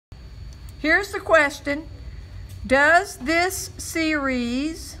Here's the question. Does this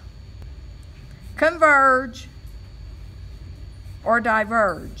series converge or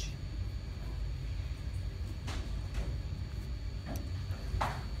diverge?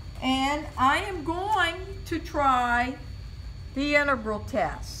 And I am going to try the integral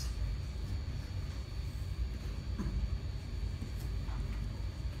test.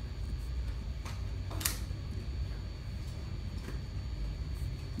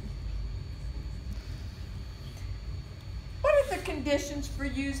 What are the conditions for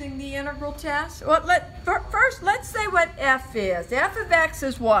using the integral test? Well, first, let's say what f is. F of x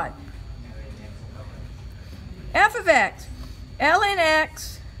is what? F of x, ln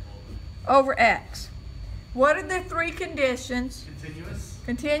x over x. What are the three conditions? Continuous.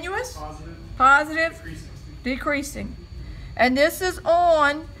 Continuous. Positive. Positive. Decreasing. Decreasing. And this is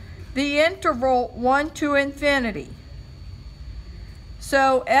on the interval 1 to infinity.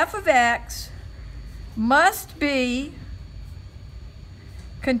 So f of x must be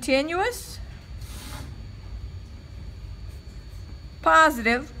continuous,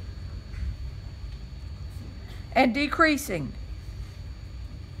 positive, and decreasing.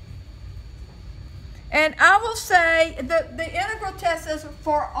 And I will say the integral test is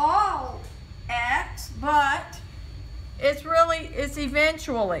for all x, but it's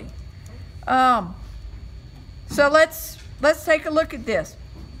eventually. So let's take a look at this.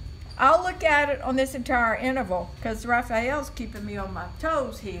 I'll look at it on this entire interval because Raphael's keeping me on my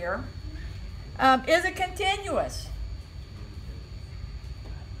toes here. Is it continuous?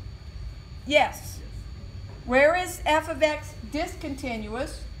 Yes. Where is f of x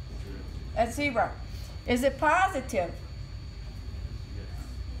discontinuous? At 0. Is it positive?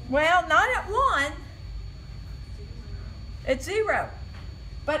 Well, not at 1. It's 0.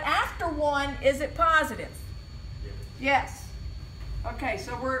 But after 1, is it positive? Yes. Okay,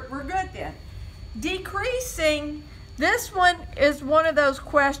 so we're good then. Decreasing, this one is one of those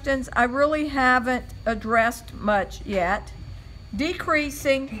questions I really haven't addressed much yet.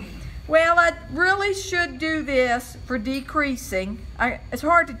 Decreasing, well, I really should do this for decreasing. It's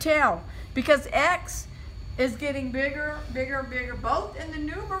hard to tell because x is getting bigger, bigger, and bigger, both in the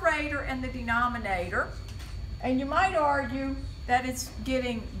numerator and the denominator. And you might argue that it's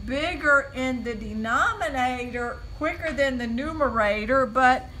getting bigger in the denominator quicker than the numerator,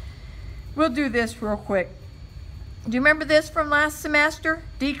 but we'll do this real quick. Do you remember this from last semester?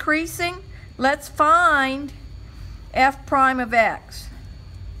 Decreasing. Let's find f prime of x.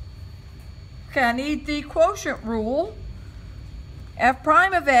 Okay, I need the quotient rule. F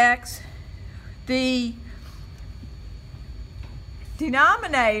prime of x, the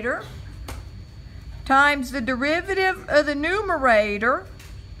denominator times the derivative of the numerator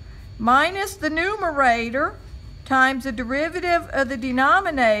minus the numerator times the derivative of the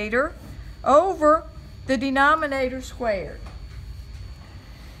denominator over the denominator squared.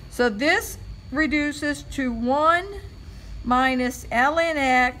 So this reduces to 1 minus ln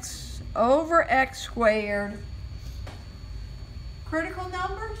x over x squared. Critical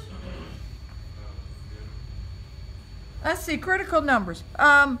numbers? Let's see, critical numbers.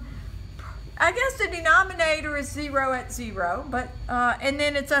 I guess the denominator is 0 at 0, but and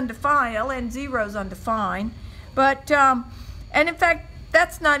then it's undefined. ln 0 is undefined. But, and in fact,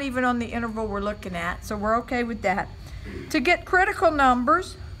 that's not even on the interval we're looking at, so we're okay with that. To get critical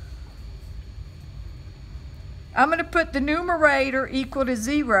numbers, I'm going to put the numerator equal to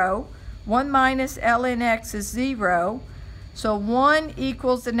 0. 1 minus ln x is 0. So 1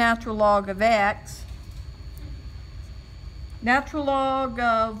 equals the natural log of x. Natural log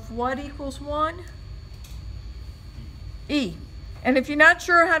of what equals 1? E. And if you're not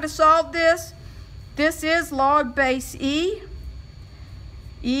sure how to solve this, this is log base e.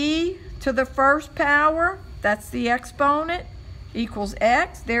 E to the first power, that's the exponent, equals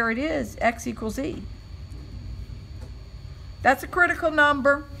x. There it is, x equals e. That's a critical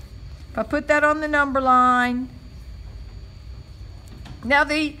number. If I put that on the number line. Now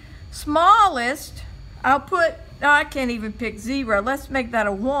the smallest, I'll put, no, I can't even pick 0. Let's make that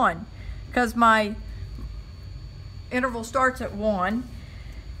a 1 because my interval starts at 1.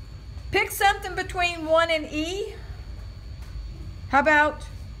 Pick something between 1 and e. How about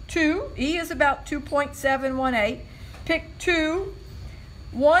 2? E is about 2.718. Pick 2.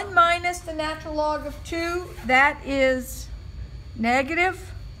 1 minus the natural log of 2, that is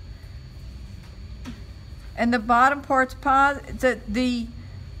negative. And the bottom part's positive. The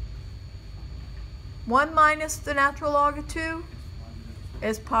 1 minus the natural log of 2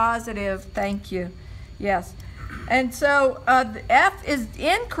 is positive. Thank you. Yes. And so the f is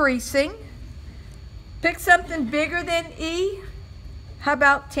increasing. Pick something bigger than e. How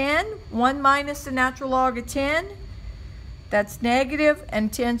about 10? 1 minus the natural log of 10. That's negative,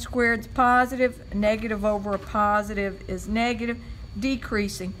 and 10 squared is positive. Negative over a positive is negative.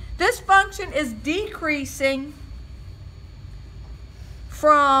 Decreasing. This function is decreasing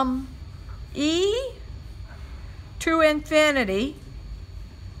from e to infinity.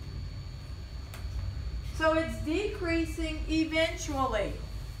 So it's decreasing eventually.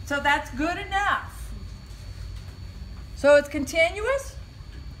 So that's good enough. So it's continuous.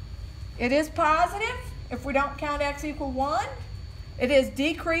 It is positive if we don't count x equal 1. It is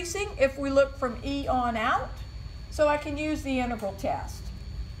decreasing if we look from e on out. So I can use the integral test.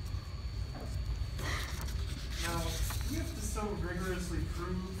 Now, you have to so rigorously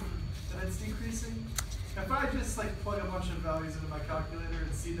prove that it's decreasing. If I just like plug a bunch of values into my calculator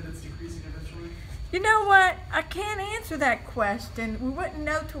and see that it's decreasing eventually. You know what? I can't answer that question. We wouldn't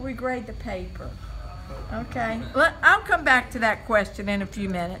know till we grade the paper. Okay? I'll come back to that question in a few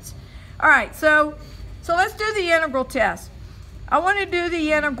minutes. All right, so let's do the integral test. I want to do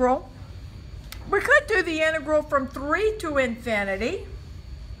the integral. We could do the integral from 3 to infinity.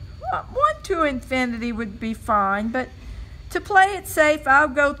 1 to infinity would be fine, but to play it safe, I'll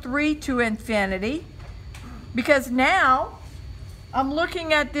go 3 to infinity, because now I'm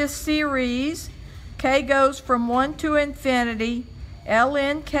looking at this series. K goes from 1 to infinity,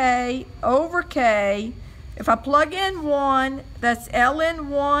 ln k over k. If I plug in 1, that's ln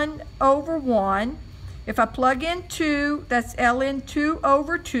 1 over 1. If I plug in 2, that's ln 2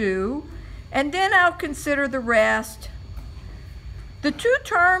 over 2. And then I'll consider the rest. The two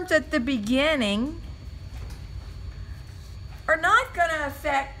terms at the beginning are not going to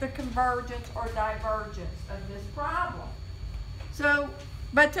affect the convergence or divergence of this problem. So,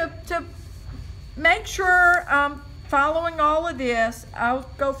 but to make sure I'm following all of this, I'll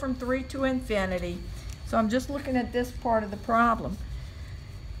go from 3 to infinity. So I'm just looking at this part of the problem.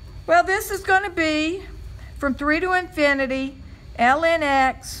 Well, this is going to be from 3 to infinity, ln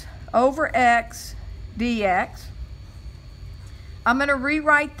x over x dx. I'm going to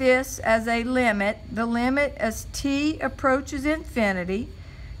rewrite this as a limit. The limit as t approaches infinity,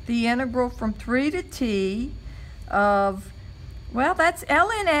 the integral from 3 to t of, well, that's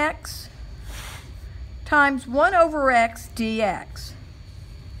ln x times 1 over x dx.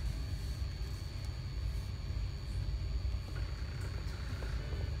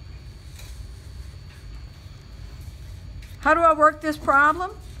 How do I work this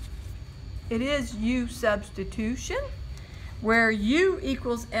problem? It is u substitution, where u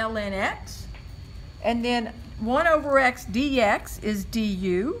equals ln x, and then 1 over x dx is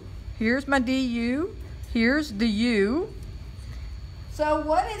du. Here's my du, here's the u. So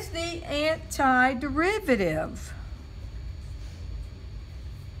what is the antiderivative?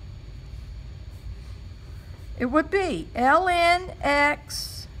 It would be ln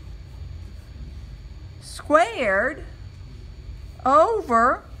x squared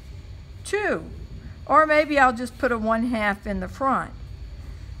over 2. Or maybe I'll just put a 1/2 in the front.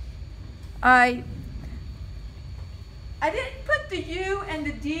 I didn't put the u and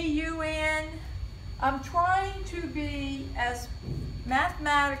the du in. I'm trying to be as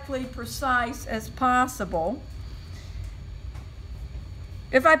mathematically precise as possible.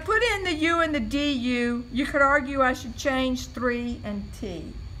 If I put in the u and the du, you could argue I should change 3 and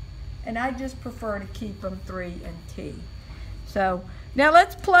t. And I just prefer to keep them 3 and t. So now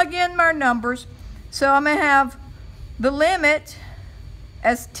let's plug in my numbers. So I'm going to have the limit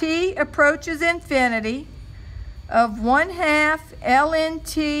as t approaches infinity of 1/2 ln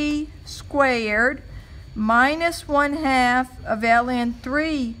t squared minus 1/2 of ln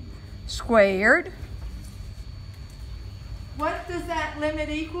 3 squared. What does that limit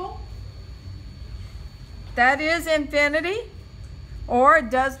equal? That is infinity, or it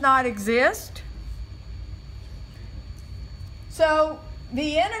does not exist. So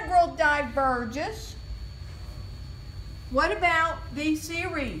the integral diverges. What about the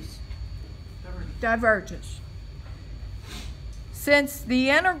series? Diverges. Since the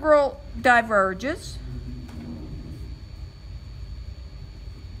integral diverges,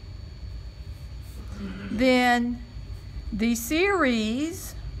 then the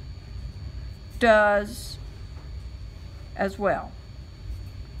series does as well.